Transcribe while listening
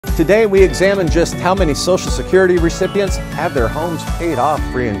Today we examine just how many Social Security recipients have their homes paid off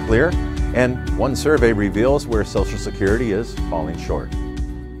free and clear, and one survey reveals where Social Security is falling short.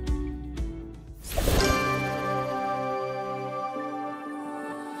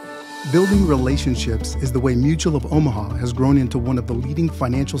 Building relationships is the way Mutual of Omaha has grown into one of the leading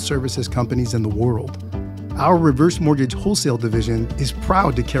financial services companies in the world. Our reverse mortgage wholesale division is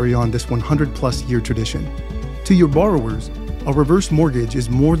proud to carry on this 100-plus year tradition. To your borrowers, a reverse mortgage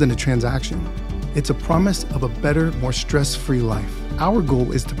is more than a transaction. It's a promise of a better, more stress-free life. Our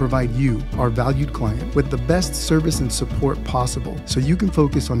goal is to provide you, our valued client, with the best service and support possible so you can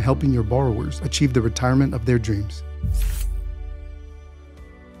focus on helping your borrowers achieve the retirement of their dreams.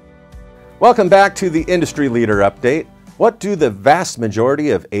 Welcome back to the Industry Leader Update. What do the vast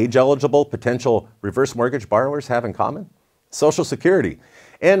majority of age-eligible potential reverse mortgage borrowers have in common? Social Security.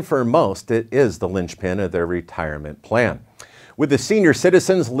 And for most, it is the linchpin of their retirement plan. With the Senior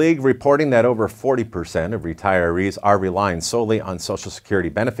Citizens League reporting that over 40% of retirees are relying solely on Social Security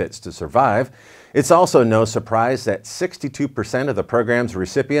benefits to survive, it's also no surprise that 62% of the program's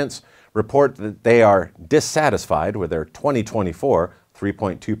recipients report that they are dissatisfied with their 2024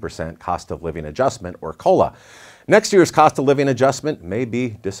 3.2% cost of living adjustment, or COLA. Next year's cost of living adjustment may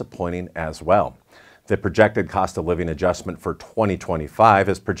be disappointing as well. The projected cost of living adjustment for 2025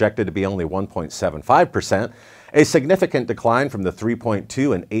 is projected to be only 1.75%, a significant decline from the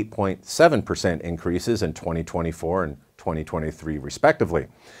 3.2% and 8.7% increases in 2024 and 2023 respectively.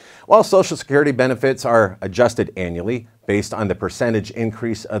 While Social Security benefits are adjusted annually based on the percentage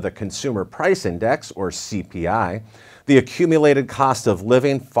increase of the Consumer Price Index, or CPI, the accumulated cost of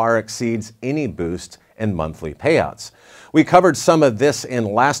living far exceeds any boost in monthly payouts. We covered some of this in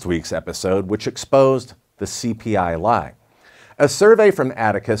last week's episode, which exposed the CPI lie. A survey from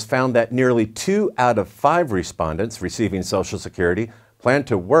Atticus found that nearly 2 out of 5 respondents receiving Social Security plan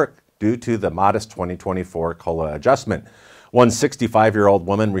to work due to the modest 2024 COLA adjustment. One 65-year-old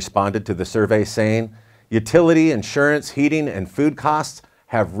woman responded to the survey saying, "Utility, insurance, heating, and food costs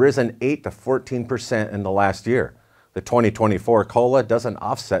have risen 8 to 14% in the last year. The 2024 COLA doesn't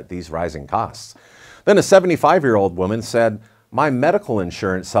offset these rising costs." Then a 75-year-old woman said, "My medical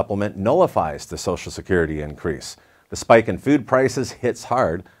insurance supplement nullifies the Social Security increase. The spike in food prices hits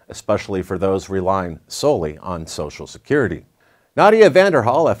hard, especially for those relying solely on Social Security." Nadia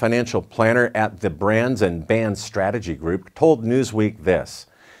Vanderhall, a financial planner at the Brands and Bands Strategy Group, told Newsweek this: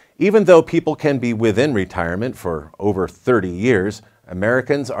 "Even though people can be within retirement for over 30 years,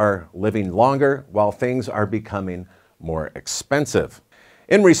 Americans are living longer while things are becoming more expensive."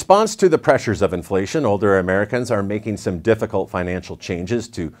 In response to the pressures of inflation, older Americans are making some difficult financial changes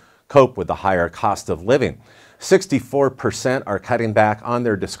to cope with the higher cost of living. 64% are cutting back on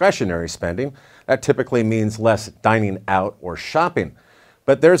their discretionary spending. That typically means less dining out or shopping.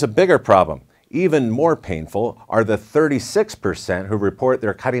 But there's a bigger problem. Even more painful are the 36% who report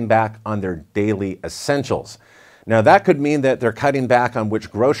they're cutting back on their daily essentials. Now, that could mean that they're cutting back on which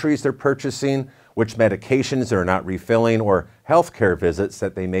groceries they're purchasing, which medications they're not refilling, or health care visits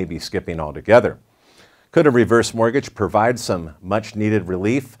that they may be skipping altogether. Could a reverse mortgage provide some much-needed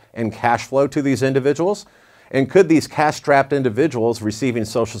relief and cash flow to these individuals? And could these cash-strapped individuals receiving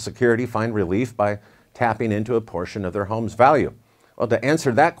Social Security find relief by tapping into a portion of their home's value? Well, to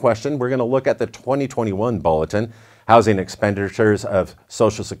answer that question, we're going to look at the 2021 Bulletin, Housing Expenditures of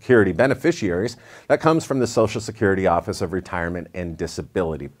Social Security Beneficiaries, that comes from the Social Security Office of Retirement and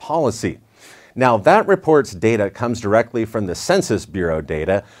Disability Policy. Now, that report's data comes directly from the Census Bureau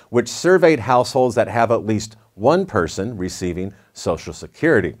data, which surveyed households that have at least one person receiving Social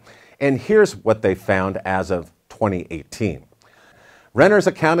Security. And here's what they found as of 2018. Renters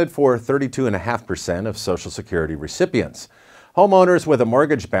accounted for 32.5% of Social Security recipients. Homeowners with a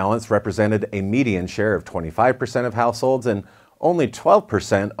mortgage balance represented a median share of 25% of households, and only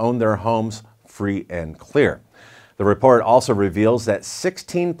 12% owned their homes free and clear. The report also reveals that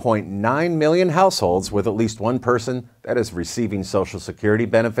 16.9 million households with at least one person that is receiving Social Security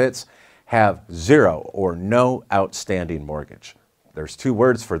benefits have zero or no outstanding mortgage. There's 2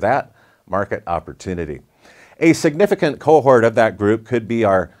 words for that: market opportunity. A significant cohort of that group could be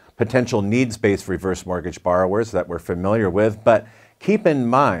our potential needs-based reverse mortgage borrowers that we're familiar with, but keep in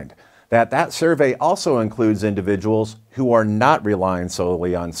mind that that survey also includes individuals who are not relying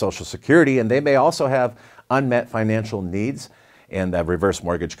solely on Social Security, and they may also have unmet financial needs, and that reverse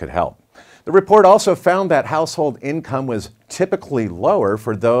mortgage could help. The report also found that household income was typically lower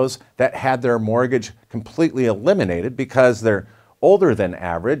for those that had their mortgage completely eliminated because they're older than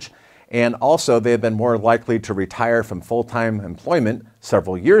average, and also they've been more likely to retire from full-time employment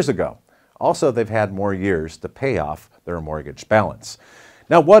several years ago. Also, they've had more years to pay off their mortgage balance.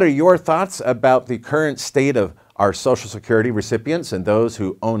 Now, what are your thoughts about the current state of our Social Security recipients and those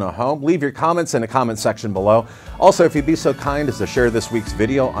who own a home? Leave your comments in the comment section below. Also, if you'd be so kind as to share this week's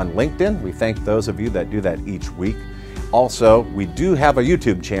video on LinkedIn, we thank those of you that do that each week. Also, we do have a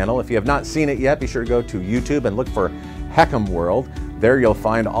YouTube channel. If you have not seen it yet, be sure to go to YouTube and look for Heckham World. There you'll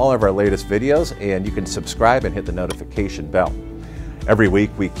find all of our latest videos, and you can subscribe and hit the notification bell. Every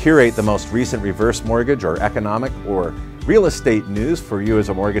week, we curate the most recent reverse mortgage or economic or real estate news for you as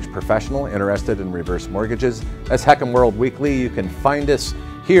a mortgage professional interested in reverse mortgages. That's Heckham World Weekly. You can find us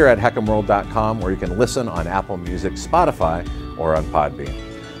here at heckhamworld.com, or you can listen on Apple Music, Spotify, or on Podbean.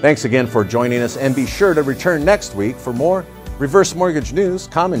 Thanks again for joining us, and be sure to return next week for more reverse mortgage news,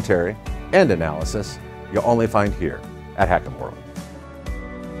 commentary, and analysis you'll only find here at Heckham World.